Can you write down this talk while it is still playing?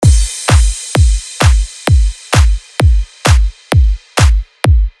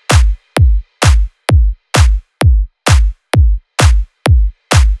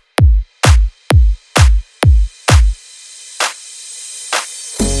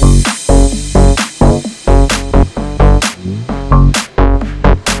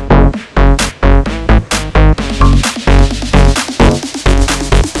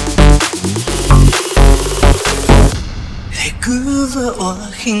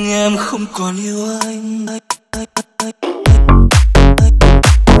hình em không còn yêu anh.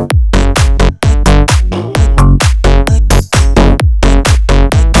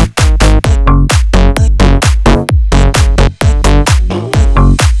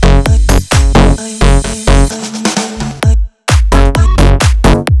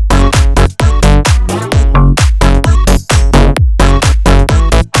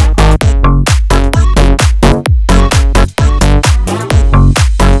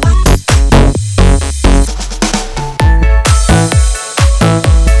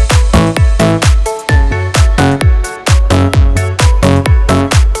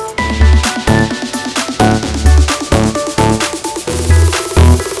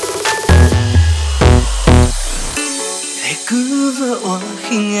 Cứ vỡ òa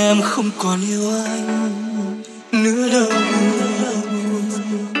khi em không còn yêu anh nữa đâu.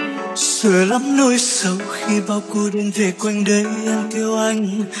 Sợ lắm nỗi sầu khi bao cô đơn về quanh đây em kêu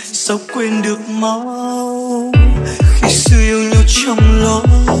anh sao quên được mau. Khi xưa yêu nhau trong lâu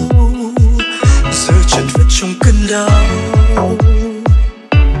giờ chật vật trong cơn đau.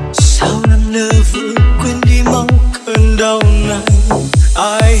 Sao lắm lỡ vội quên đi mau cơn đau này.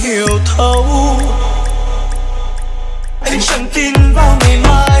 Ai hiểu thấu anh chẳng tin vào ngày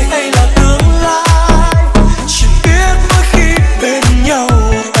mai hay là tương lai. Chỉ biết mỗi khi bên nhau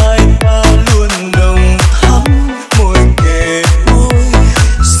ai ta luôn đồng thắm môi kề môi.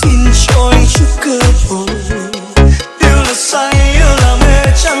 Xin cho anh chút cơ hội. Yêu là say, yêu là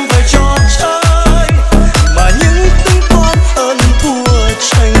mê chẳng phải trò chơi, mà những tính toán hơn thua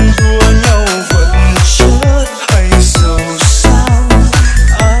tranh đua nhau vẫn chết hay giàu sang.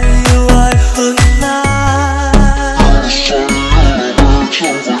 Ai yêu ai hơn ai.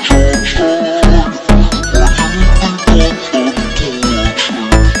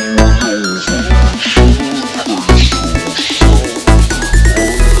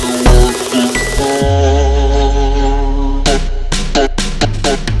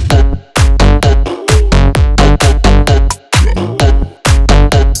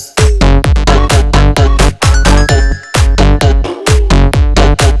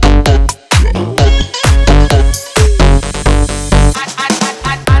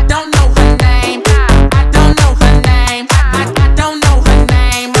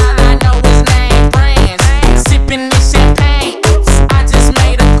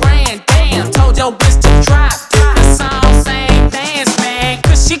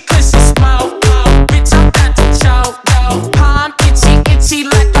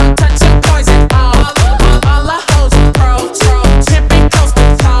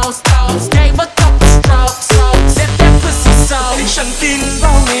 Chẳng tin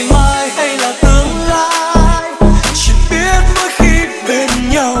vào ngày mai hay là tương lai. Chỉ biết mỗi khi bên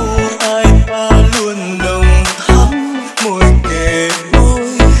nhau ai ta luôn đồng thắm môi kề môi.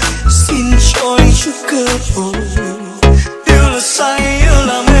 Xin cho anh chút cơ hội.